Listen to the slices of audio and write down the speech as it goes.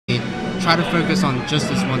try to focus on just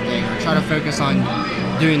this one thing, or try to focus on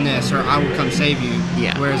doing this, or I will come save you.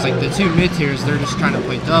 Yeah. Whereas like the two mid tiers, they're just trying to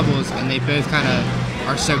play doubles, and they both kind of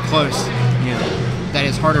are so close that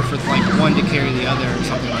it's harder for like one to carry the other or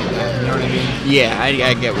something like that. You know what I mean? Yeah,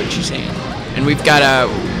 I get what you're saying. And we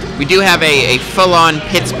do have a full-on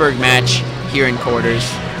Pittsburgh match here in quarters.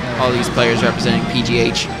 All these players representing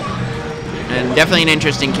PGH. And definitely an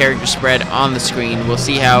interesting character spread on the screen. We'll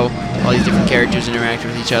see how all these different characters interact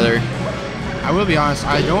with each other. I will be honest,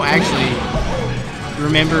 I don't actually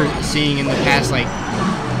remember seeing in the past, like,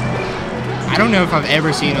 I don't know if I've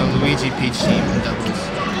ever seen a Luigi Peach team in doubles.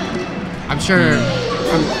 I'm sure,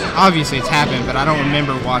 obviously it's happened, but I don't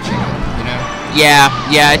remember watching it, you know?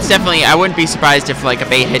 Yeah, it's definitely, I wouldn't be surprised if like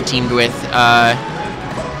Abate had teamed with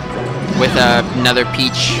another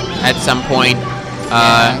Peach at some point.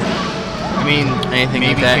 I mean, anything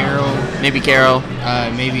maybe like that? Carroll. Maybe Carroll.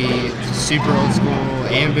 Maybe super old school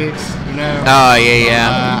Ambix, you know? Oh,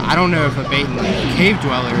 yeah. I don't know if Abate and like Cave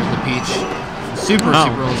Dweller is the Peach. Super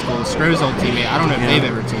old school. Scrow's old teammate. I don't know if they've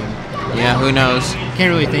ever teamed. Yeah, who knows?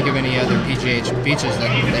 Can't really think of any other PGH Peaches that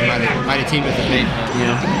they might have teamed with Abate.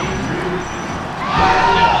 Yeah.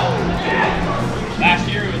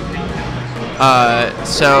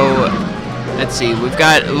 So let's see. We've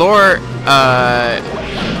got Lohr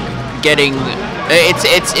getting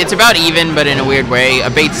it's about even, but in a weird way.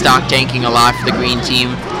 Abate stock tanking a lot for the green team.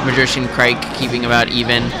 Majersk and Khryke keeping about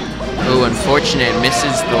even. Ooh, unfortunate,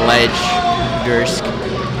 misses the ledge. Majersk.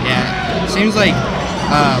 Yeah, seems like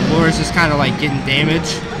Lohr is just kind of like getting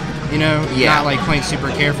damage, you know, not like playing super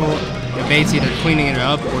careful. Abate's either cleaning it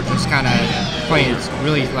up or just kind of playing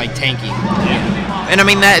really like tanky. And I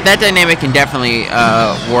mean that dynamic can definitely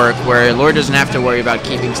work, where Lohr doesn't have to worry about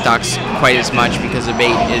keeping stocks quite as much because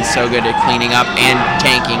Abate is so good at cleaning up and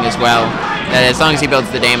tanking as well. That as long as he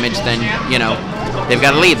builds the damage, then you know they've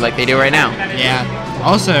got a lead like they do right now. Yeah.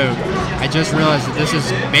 Also, I just realized that this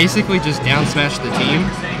is basically just down smash the team.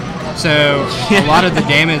 So a lot of the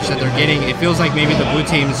damage that they're getting, it feels like maybe the blue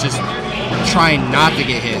team is just trying not to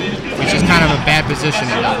get hit, which is kind of a bad position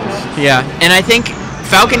in doubles. Yeah, and I think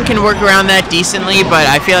Falcon can work around that decently, but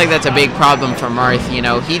I feel like that's a big problem for Marth. You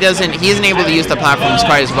know, he isn't able to use the platforms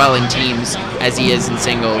quite as well in teams as he is in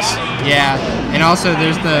singles. Yeah, and also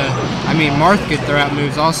there's Marth could throw out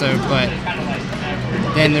moves also, but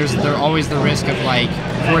then there's always the risk of like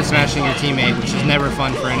forward smashing your teammate, which is never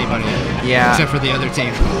fun for anybody. Yeah. Except for the other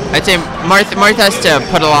team. I'd say Marth has to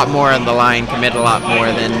put a lot more on the line, commit a lot more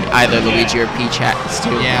than either Luigi or Peach has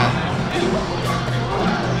to. Yeah.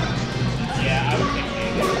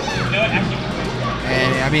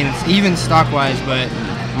 And I mean, it's even stock-wise, but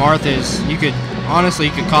Marth is, you could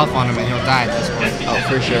cough on him and he'll die at this point. Oh,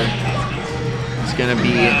 for sure. It's gonna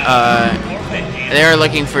be, they're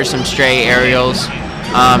looking for some stray aerials.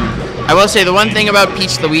 I will say the one thing about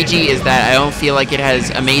Peach Luigi is that I don't feel like it has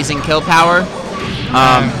amazing kill power,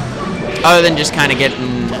 other than just kind of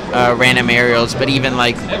getting random aerials. But even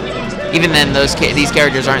then, these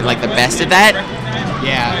characters aren't like the best at that.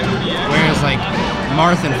 Yeah. Whereas like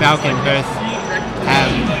Marth and Falcon both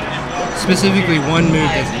have specifically one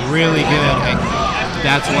move that's really good. Like,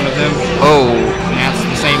 that's one of them. Oh. And that's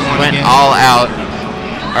the same one Went again. all out.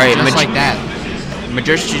 All right. Just like that.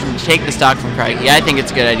 Majersk should take the stock from Khryke. Yeah, I think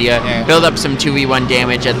it's a good idea. Yeah. Build up some 2v1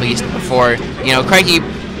 damage at least before, you know, Khryke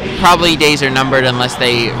probably days are numbered unless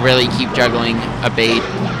they really keep juggling Abate.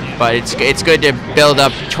 But it's good to build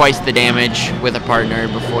up twice the damage with a partner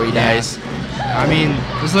before he dies. I mean,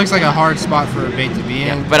 this looks like a hard spot for Abate to be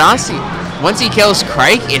in. But honestly, once he kills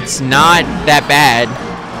Khryke, it's not that bad.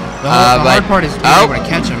 The hard part is being able to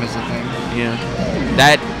catch him is the thing. Yeah.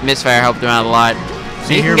 That misfire helped him out a lot.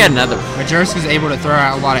 So you can get another. Majersk is able to throw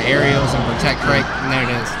out a lot of aerials and protect Khryke, and there it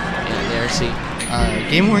is. Yeah, there, see.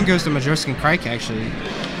 Game 1 goes to Majersk and Khryke, actually.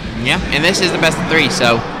 Yeah, and this is the best of 3,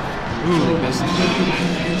 so. Ooh, best of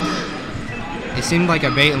 3. It seemed like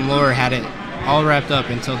Abate and Lohr had it all wrapped up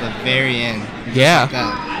until the very end. Yeah. Like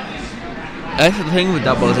that. That's the thing with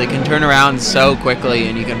doubles, it can turn around so quickly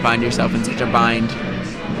and you can find yourself in such a bind.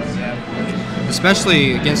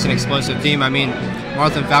 Especially against an explosive team. I mean,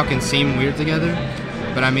 Marth and Falcon seem weird together.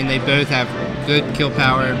 But I mean, they both have good kill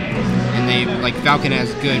power, and Falcon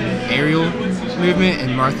has good aerial movement,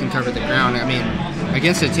 and Marth can cover the ground. I mean,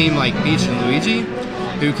 against a team like Peach and Luigi,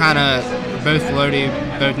 who kind of both floaty,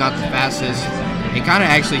 both not the fastest, it kind of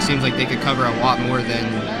actually seems like they could cover a lot more than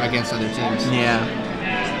against other teams. Yeah.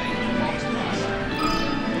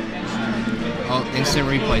 Oh, instant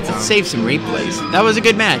replay time. Let's save some replays. That was a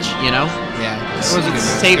good match, you know? Yeah, it was a good match.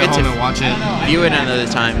 Save Go it home to and watch it. View it another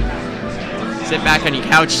time. Sit back on your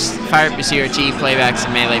couch, fire up your CRT, play back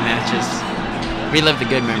some Melee matches. relive the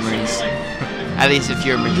good memories. At least if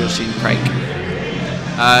you're Majersk and Khryke.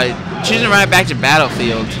 Choosing to run it back to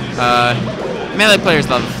Battlefield. Melee players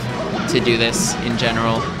love to do this in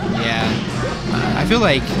general. Yeah. I feel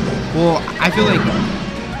like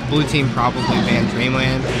Blue Team probably banned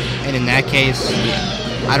Dreamland, and in that case,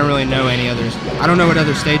 I don't really know any others. I don't know what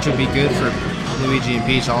other stage would be good for Luigi and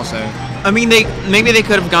Peach also. I mean, maybe they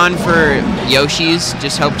could have gone for Yoshi's,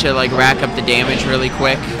 just hope to like rack up the damage really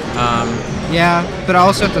quick. Yeah, but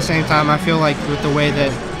also at the same time, I feel like with the way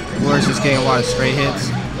that Lohr's is getting a lot of straight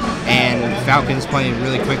hits, and Falcon's playing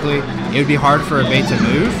really quickly, it would be hard for Abate to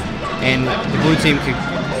move, and the Blue Team could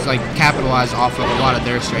like capitalize off of a lot of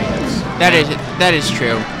their straight hits. That is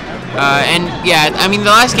true. And yeah, I mean, the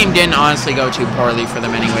last game didn't honestly go too poorly for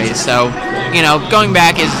them anyways, so, you know, going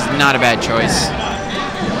back is not a bad choice.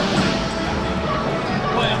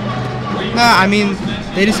 No, I mean,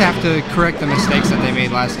 they just have to correct the mistakes that they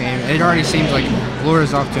made last game. It already seems like Lohr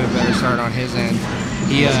is off to a better start on his end.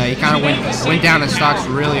 He kind of went down in stocks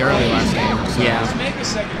really early last game. So. Yeah,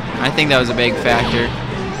 I think that was a big factor.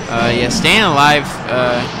 Yeah, staying alive,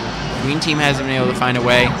 Green Team hasn't been able to find a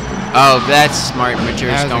way. Oh, that's smart.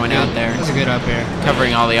 Majersk going out there. That's a good up air.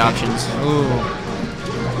 Covering all the options. Ooh.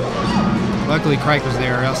 Luckily, Khryke was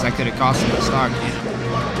there, or else that could have cost him the stock.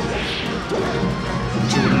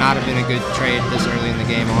 Which would not have been a good trade this early in the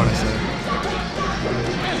game, honestly.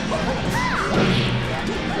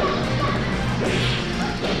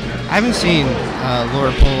 I haven't seen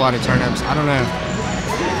Lohr pull a lot of turnips. I don't know.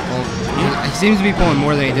 Well, he seems to be pulling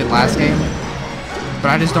more than he did last game. But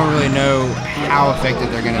I just don't really know how effective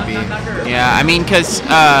they're going to be. Yeah, I mean,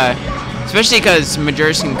 especially because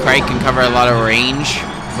Majersk and Khryke can cover a lot of range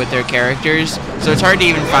with their characters, so it's hard to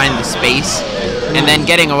even find the space, and then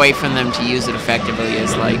getting away from them to use it effectively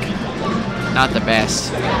is, like, not the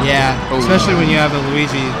best. Yeah, especially when you have a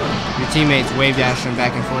Luigi, your teammates wave dashing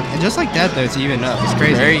back and forth. And just like that, though, it's even up. It's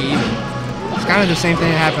crazy. Very even. It's kind of the same thing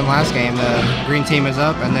that happened last game. The Green Team is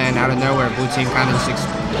up, and then out of nowhere, Blue Team kind of just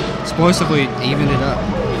explosively evened it up.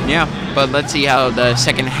 Yeah, but let's see how the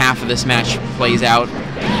second half of this match plays out.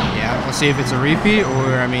 Yeah, we'll see if it's a repeat,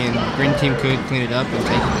 or, I mean, Green Team could clean it up and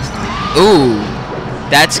take it this time. Ooh,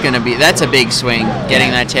 that's a big swing,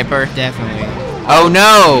 getting that tipper. Definitely. Oh,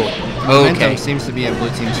 no! Momentum seems to be in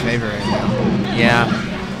Blue Team's favor right now. Yeah,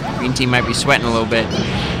 Green Team might be sweating a little bit.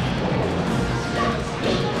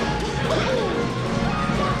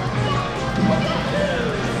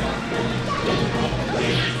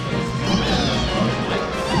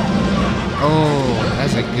 Oh,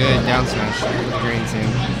 that's a good down smash for the Green Team.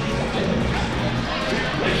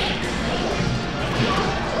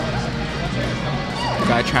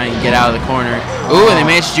 Gotta try and get out of the corner. Ooh, and they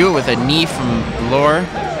managed to do it with a knee from Lohr.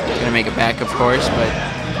 Gonna make it back, of course, but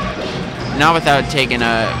not without taking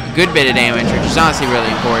a good bit of damage, which is honestly really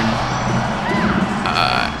important.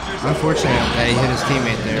 Unfortunate that he hit his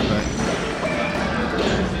teammate there, but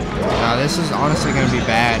this is honestly going to be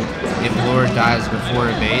bad if Lohr dies before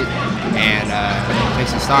Abate and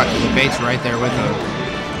takes the stock. Abate's right there with him.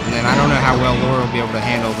 And then I don't know how well Lohr will be able to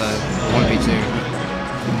handle the 1v2.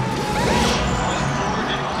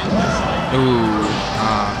 Ooh.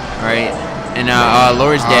 Right. And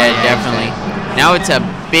Lohr's dead, yeah, definitely. Now it's a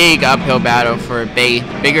big uphill battle for Abate.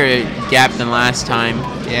 Bigger gap than last time.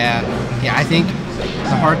 Yeah, I think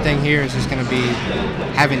the hard thing here is just going to be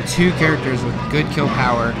having two characters with good kill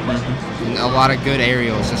power and a lot of good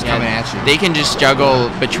aerials just coming at you. They can just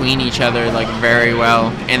juggle between each other like very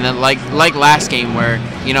well. And then like last game where,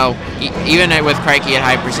 you know, even with Khryke at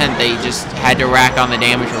high percent, they just had to rack on the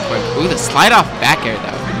damage real quick. Ooh, the slide off back air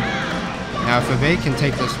though. Now if Abate can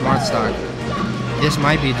take the smart stock, this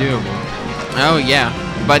might be doable. Oh yeah.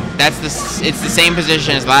 But it's the same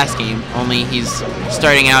position as last game, only he's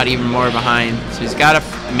starting out even more behind. So he's got to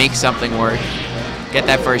make something work. Get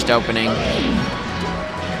that first opening.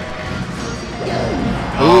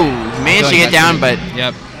 Ooh, he managed to get down, but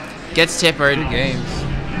gets tippered. Good games.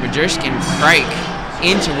 Majersk and Khryke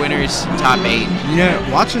into winners top 8. You know,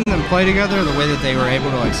 watching them play together, the way that they were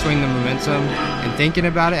able to like swing the momentum and thinking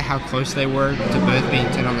about it, how close they were to both being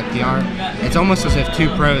 10 on the PR, it's almost as if two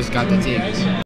pros got the teams.